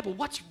the Bible.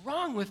 What's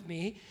wrong with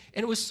me?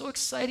 And it was so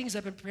exciting as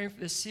I've been preparing for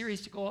this series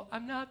to go,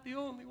 I'm not the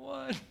only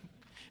one,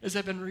 as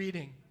I've been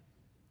reading.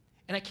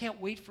 And I can't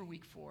wait for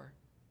week 4.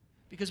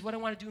 Because what I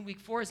want to do in week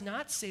 4 is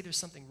not say there's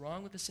something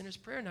wrong with the sinner's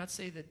prayer, not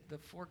say that the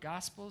 4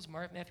 Gospels,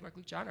 Matthew, Mark,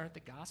 Luke, John, aren't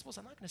the Gospels.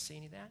 I'm not going to say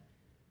any of that.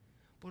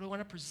 But what I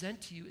want to present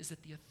to you is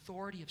that the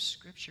authority of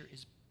Scripture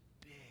is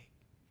big.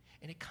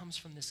 And it comes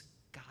from this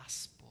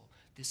gospel,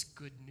 this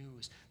good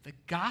news. The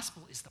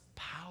gospel is the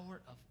power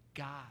of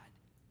God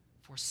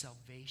for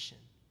salvation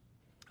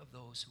of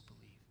those who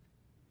believe.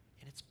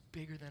 And it's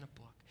bigger than a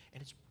book.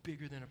 And it's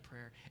bigger than a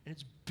prayer. And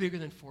it's bigger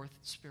than 4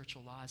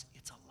 spiritual laws.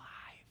 It's alive.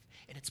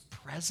 And it's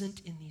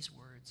present in these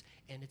words,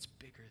 and it's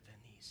bigger than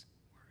these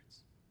words.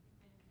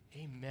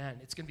 Amen.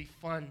 It's going to be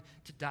fun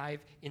to dive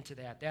into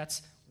that.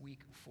 That's week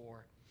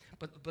 4.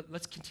 But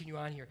let's continue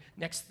on here.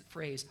 Next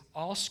phrase,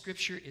 all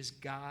Scripture is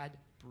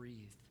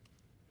God-breathed.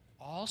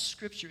 All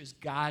Scripture is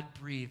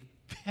God-breathed.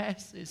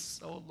 This is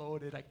so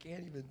loaded, I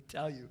can't even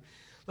tell you.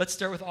 Let's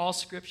start with all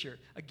Scripture.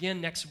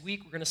 Again, next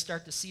week, we're going to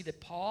start to see that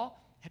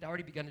Paul had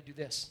already begun to do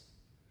this.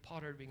 Paul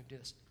had already begun to do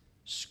this.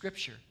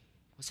 Scripture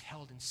was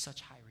held in such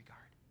high regard.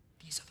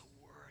 These are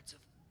the words of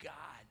God.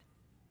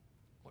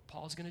 What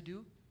Paul's going to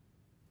do?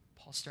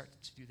 Paul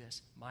starts to do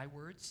this. My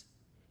words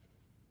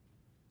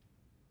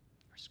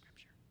are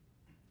Scripture.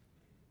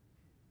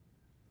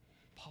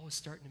 Paul was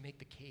starting to make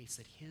the case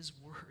that his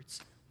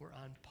words were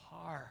on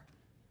par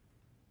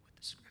with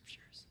the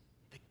Scriptures.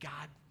 That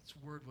God's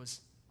word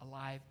was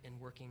alive and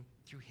working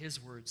through his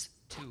words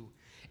too.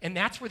 And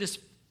that's where this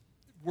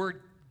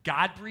word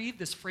God-breathed,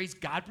 this phrase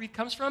God-breathed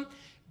comes from.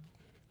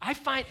 I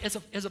find as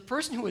a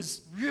person who is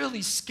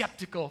really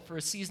skeptical for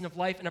a season of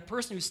life and a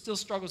person who still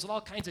struggles with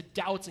all kinds of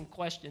doubts and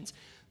questions,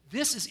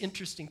 this is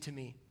interesting to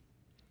me.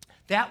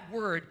 That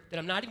word that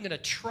I'm not even going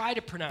to try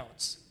to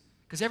pronounce,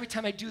 because every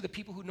time I do, the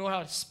people who know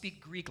how to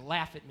speak Greek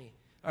laugh at me,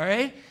 all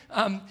right?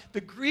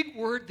 The Greek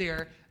word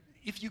there,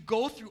 if you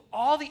go through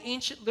all the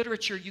ancient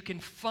literature you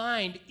can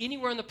find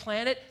anywhere on the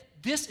planet,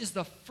 this is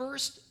the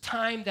first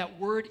time that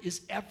word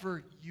is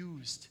ever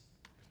used.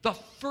 The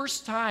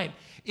first time.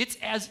 It's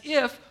as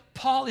if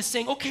Paul is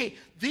saying, okay,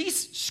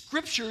 these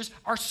scriptures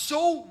are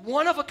so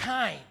one of a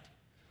kind.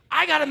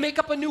 I got to make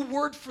up a new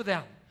word for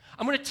them.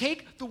 I'm going to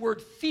take the word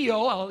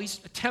theo, I'll at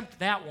least attempt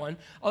that one.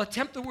 I'll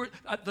attempt the word,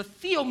 the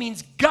theo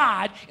means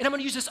God, and I'm going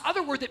to use this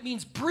other word that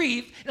means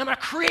breathe, and I'm going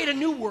to create a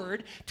new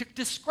word to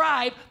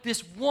describe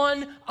this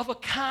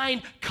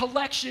one-of-a-kind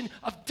collection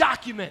of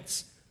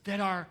documents that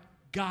are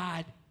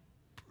God-breathed.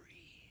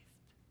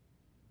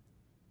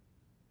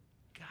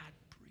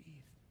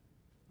 God-breathed.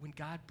 When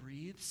God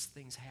breathes,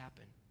 things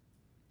happen.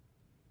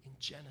 In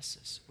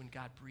Genesis, when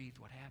God breathed,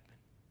 what happened?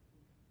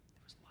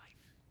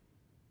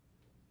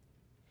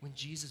 When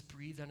Jesus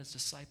breathed on his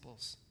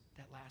disciples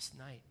that last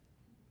night,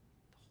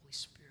 the Holy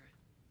Spirit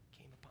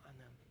came upon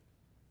them.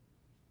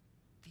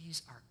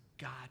 These are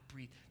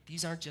God-breathed.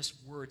 These aren't just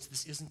words.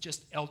 This isn't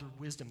just elder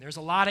wisdom. There's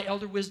a lot of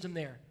elder wisdom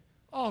there.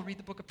 Oh, read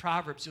the book of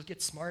Proverbs. You'll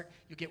get smart.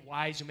 You'll get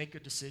wise. You'll make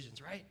good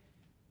decisions, right?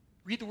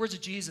 Read the words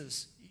of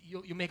Jesus.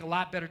 You'll make a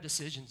lot better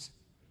decisions.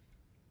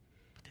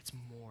 But it's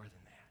more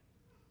than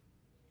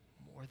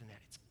that. More than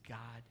that. It's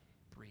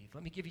God-breathed.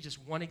 Let me give you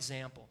just one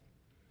example.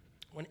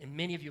 And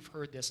many of you have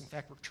heard this. In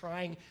fact,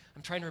 I'm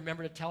trying to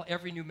remember to tell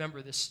every new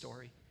member this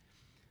story.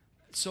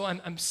 So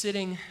I'm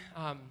sitting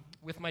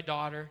with my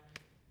daughter,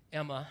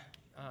 Emma,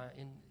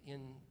 in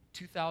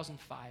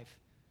 2005.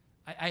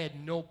 I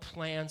had no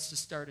plans to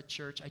start a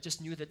church. I just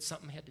knew that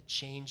something had to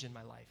change in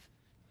my life.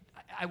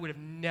 I would have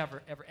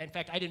never, ever. In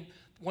fact,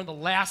 one of the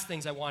last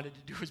things I wanted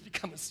to do was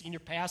become a senior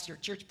pastor.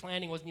 Church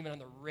planning wasn't even on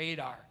the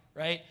radar,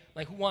 right?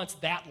 Like, who wants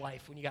that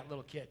life when you got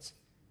little kids?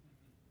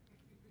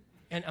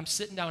 And I'm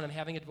sitting down, I'm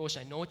having a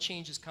devotion. I know a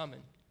change is coming,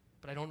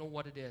 but I don't know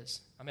what it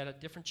is. I'm at a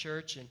different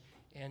church,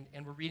 and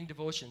we're reading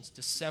devotions,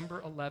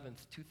 December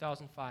 11th,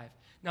 2005.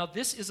 Now,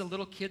 this is a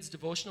little kid's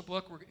devotional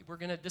book.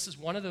 This is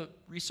one of the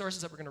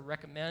resources that we're going to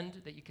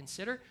recommend that you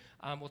consider.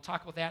 We'll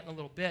talk about that in a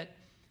little bit.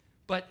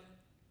 But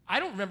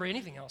I don't remember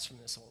anything else from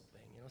this whole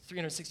thing.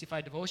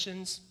 365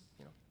 devotions,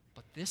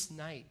 But this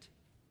night,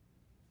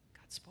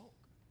 God spoke.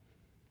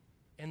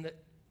 And the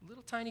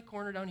little tiny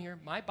corner down here,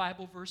 my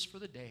Bible verse for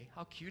the day,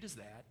 how cute is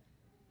that?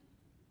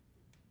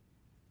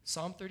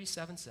 Psalm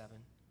 37:7,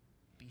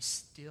 be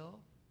still,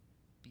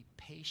 be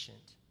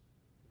patient,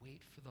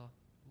 wait for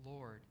the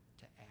Lord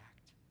to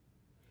act.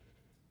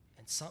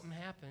 And something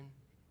happened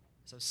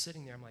as I was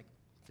sitting there. I'm like,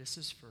 this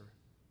is for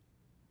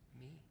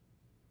me.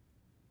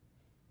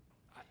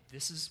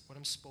 This is what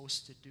I'm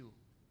supposed to do.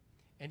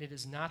 And it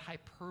is not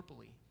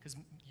hyperbole, because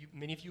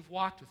many of you have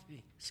walked with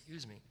me.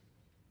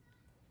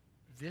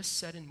 This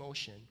set in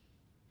motion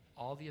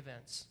all the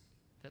events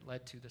that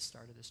led to the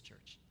start of this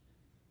church.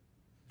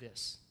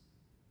 This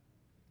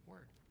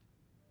word.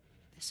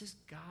 This is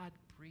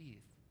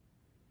God-breathed.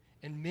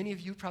 And many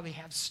of you probably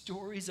have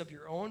stories of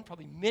your own,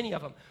 probably many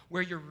of them,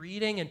 where you're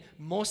reading, and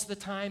most of the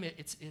time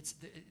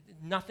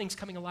nothing's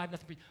coming alive,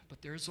 nothing.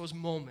 But there's those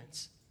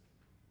moments.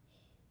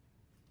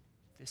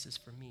 This is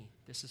for me.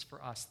 This is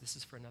for us. This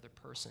is for another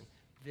person.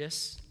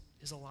 This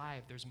is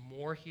alive. There's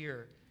more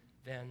here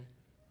than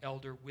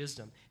elder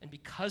wisdom. And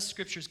because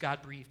Scripture is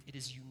God-breathed, it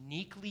is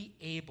uniquely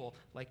able,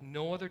 like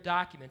no other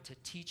document, to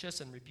teach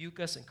us and rebuke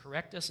us and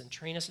correct us and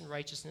train us in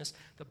righteousness.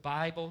 The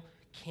Bible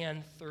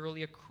can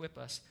thoroughly equip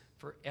us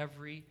for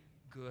every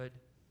good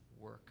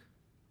work.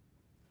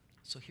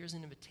 So here's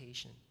an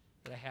invitation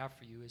that I have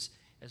for you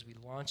as we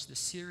launch this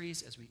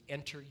series, as we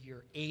enter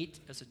year 8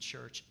 as a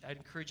church. I'd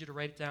encourage you to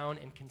write it down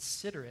and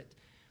consider it.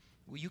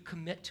 Will you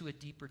commit to a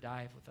deeper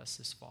dive with us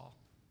this fall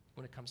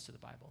when it comes to the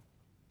Bible?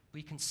 Will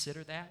you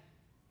consider that?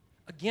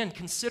 Again,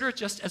 consider it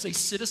just as a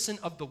citizen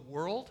of the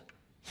world.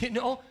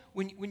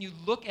 When you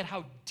look at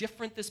how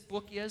different this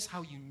book is,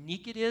 how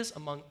unique it is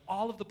among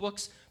all of the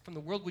books from the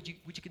world, would you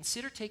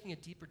consider taking a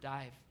deeper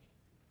dive?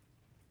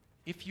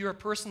 If you're a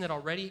person that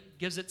already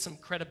gives it some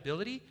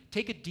credibility,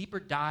 take a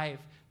deeper dive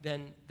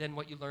than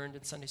what you learned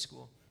in Sunday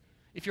school.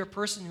 If you're a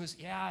person who's,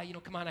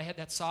 come on, I had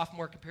that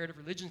sophomore comparative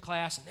religion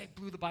class, and they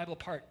blew the Bible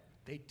apart.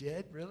 They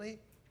did? Really?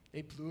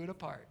 They blew it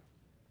apart.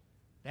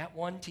 That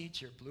one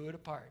teacher blew it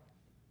apart.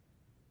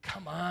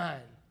 Come on.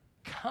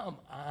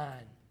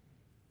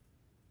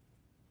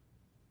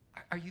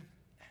 Are you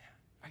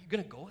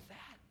going to go with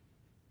that?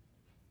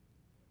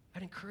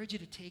 I'd encourage you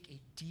to take a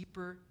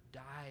deeper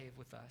dive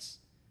with us.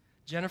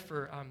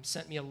 Jennifer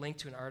sent me a link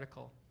to an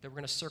article that we're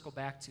going to circle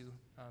back to,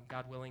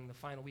 God willing, the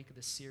final week of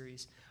this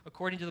series.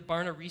 According to the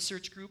Barna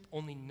Research Group,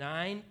 only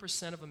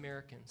 9% of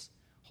Americans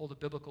hold a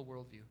biblical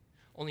worldview.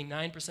 Only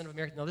 9% of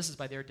Americans, now this is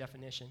by their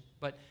definition,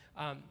 but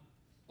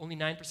only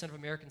 9% of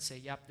Americans say,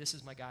 yep, this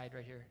is my guide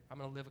right here. I'm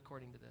going to live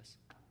according to this.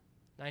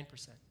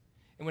 9%.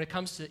 And when it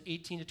comes to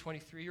 18 to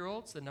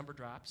 23-year-olds, the number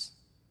drops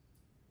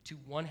to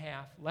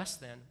less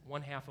than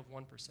 1/2 of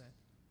 1%.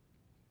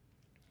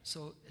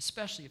 So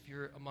especially if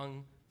you're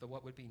among the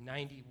what would be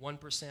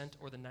 91%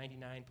 or the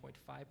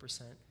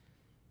 99.5%,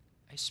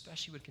 I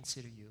especially would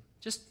consider you.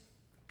 Just,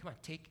 come on,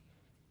 take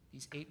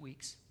these 8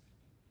 weeks.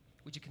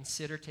 Would you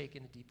consider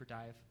taking a deeper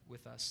dive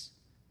with us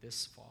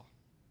this fall?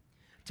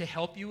 To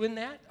help you in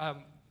that,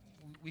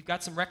 we've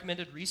got some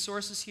recommended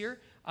resources here.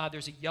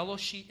 There's a yellow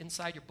sheet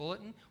inside your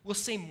bulletin. We'll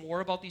say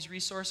more about these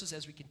resources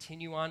as we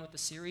continue on with the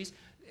series,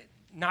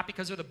 not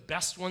because they're the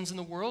best ones in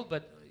the world,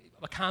 but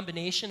a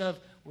combination of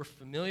we're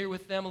familiar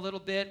with them a little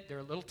bit, they're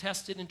a little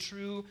tested and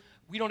true.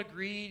 We don't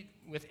agree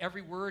with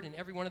every word in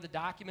every one of the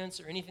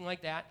documents or anything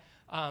like that,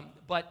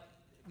 but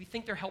we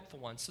think they're helpful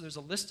ones. So there's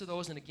a list of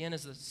those, and again,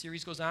 as the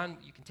series goes on,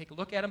 you can take a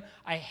look at them.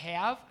 I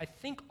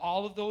think,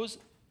 all of those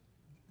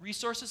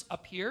resources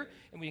up here,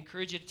 and we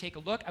encourage you to take a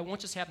look. I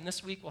won't just have them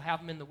this week, we'll have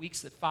them in the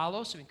weeks that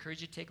follow, so we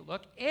encourage you to take a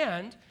look.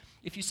 And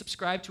if you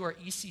subscribe to our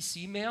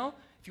ECC mail,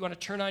 if you want to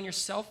turn on your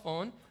cell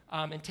phone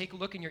and take a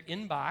look in your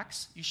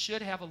inbox, you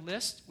should have a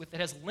list that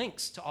has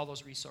links to all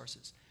those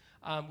resources.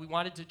 We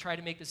wanted to try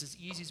to make this as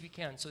easy as we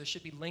can, so there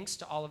should be links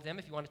to all of them.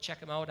 If you want to check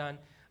them out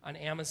on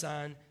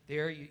Amazon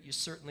there, you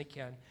certainly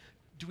can.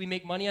 Do we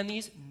make money on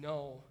these?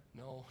 No.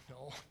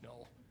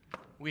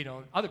 We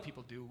don't. Other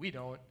people do. We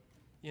don't.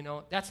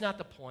 That's not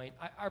the point.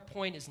 Our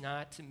point is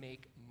not to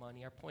make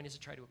money. Our point is to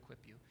try to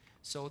equip you.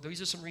 So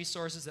these are some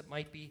resources that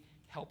might be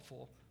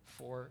helpful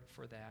for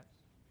that.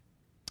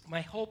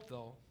 My hope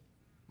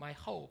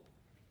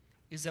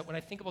is that when I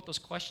think about those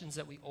questions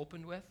that we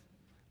opened with,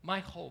 my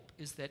hope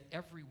is that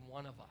every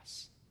one of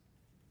us,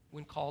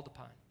 when called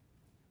upon,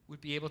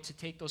 would be able to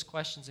take those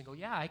questions and go,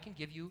 yeah, I can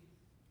give you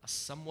a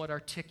somewhat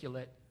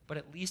articulate, but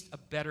at least a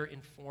better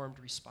informed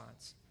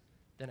response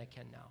than I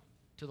can now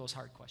to those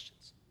hard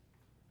questions.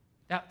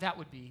 That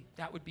would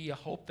be a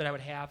hope that I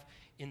would have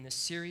in this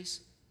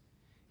series.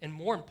 And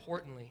more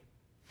importantly,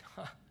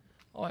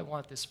 I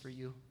want this for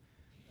you.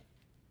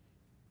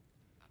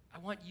 I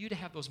want you to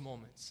have those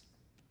moments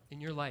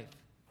in your life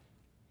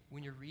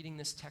when you're reading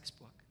this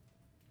textbook.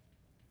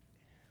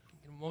 I'm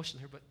getting emotional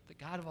here, but the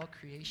God of all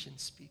creation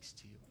speaks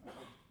to you.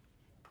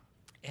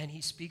 And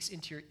he speaks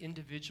into your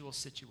individual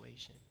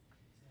situation.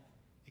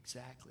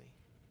 Exactly.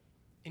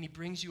 And he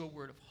brings you a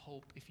word of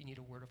hope if you need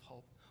a word of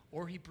hope.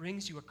 Or he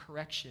brings you a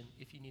correction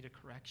if you need a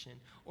correction.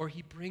 Or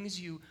he points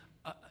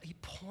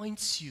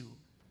you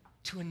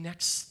to a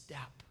next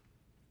step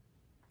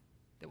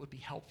that would be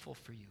helpful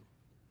for you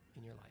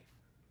in your life.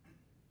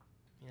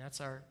 And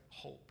that's our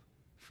hope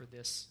for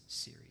this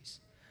series.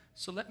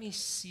 So let me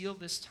seal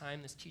this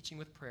time, this teaching,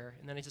 with prayer,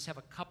 and then I just have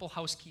a couple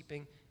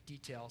housekeeping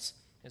details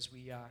as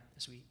we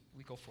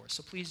go forth.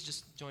 So please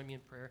just join me in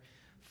prayer.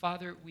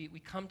 Father, we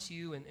come to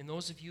you, and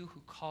those of you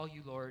who call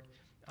you Lord,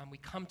 we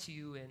come to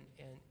you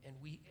and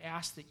we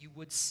ask that you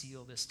would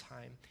seal this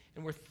time.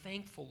 And we're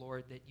thankful,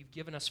 Lord, that you've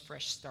given us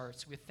fresh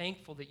starts. We're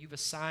thankful that you've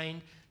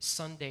assigned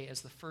Sunday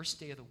as the first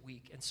day of the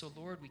week. And so,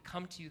 Lord, we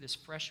come to you this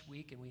fresh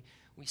week, and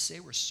we say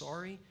we're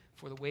sorry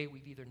for the way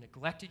we've either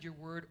neglected your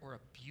word or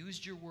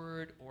abused your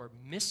word or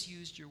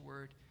misused your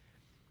word.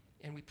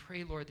 And we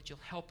pray, Lord, that you'll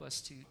help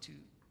us to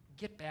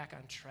get back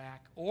on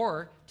track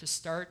or to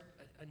start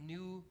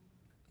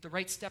the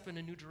right step in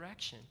a new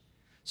direction.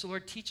 So,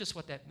 Lord, teach us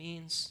what that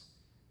means.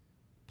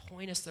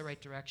 Point us the right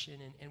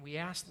direction. And we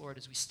ask, Lord,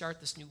 as we start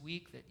this new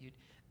week, that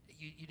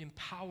you'd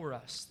empower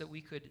us, that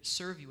we could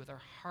serve you with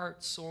our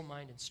heart, soul,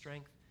 mind, and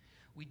strength.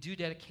 We do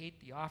dedicate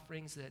the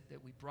offerings that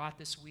we brought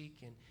this week,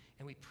 and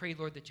we pray,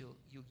 Lord, that you'll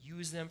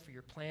use them for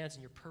your plans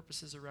and your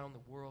purposes around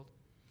the world.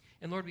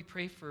 And Lord, we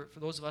pray for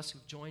those of us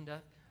who've joined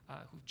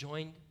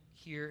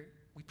here.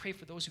 We pray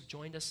for those who've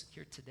joined us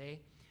here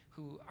today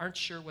who aren't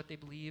sure what they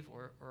believe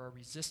or are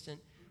resistant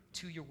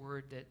to your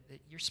word, that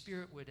your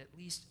Spirit would at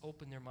least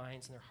open their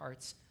minds and their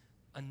hearts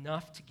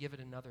enough to give it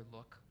another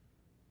look,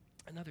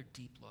 another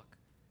deep look.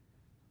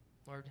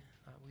 Lord,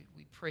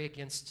 we pray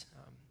against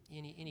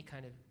any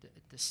kind of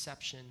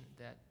deception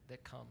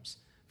that comes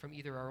from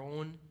either our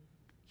own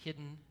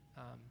hidden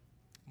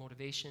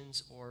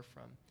motivations or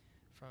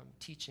from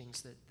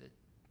teachings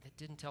that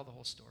didn't tell the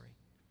whole story.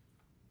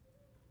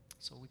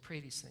 So we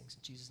pray these things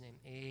in Jesus' name.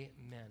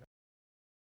 Amen.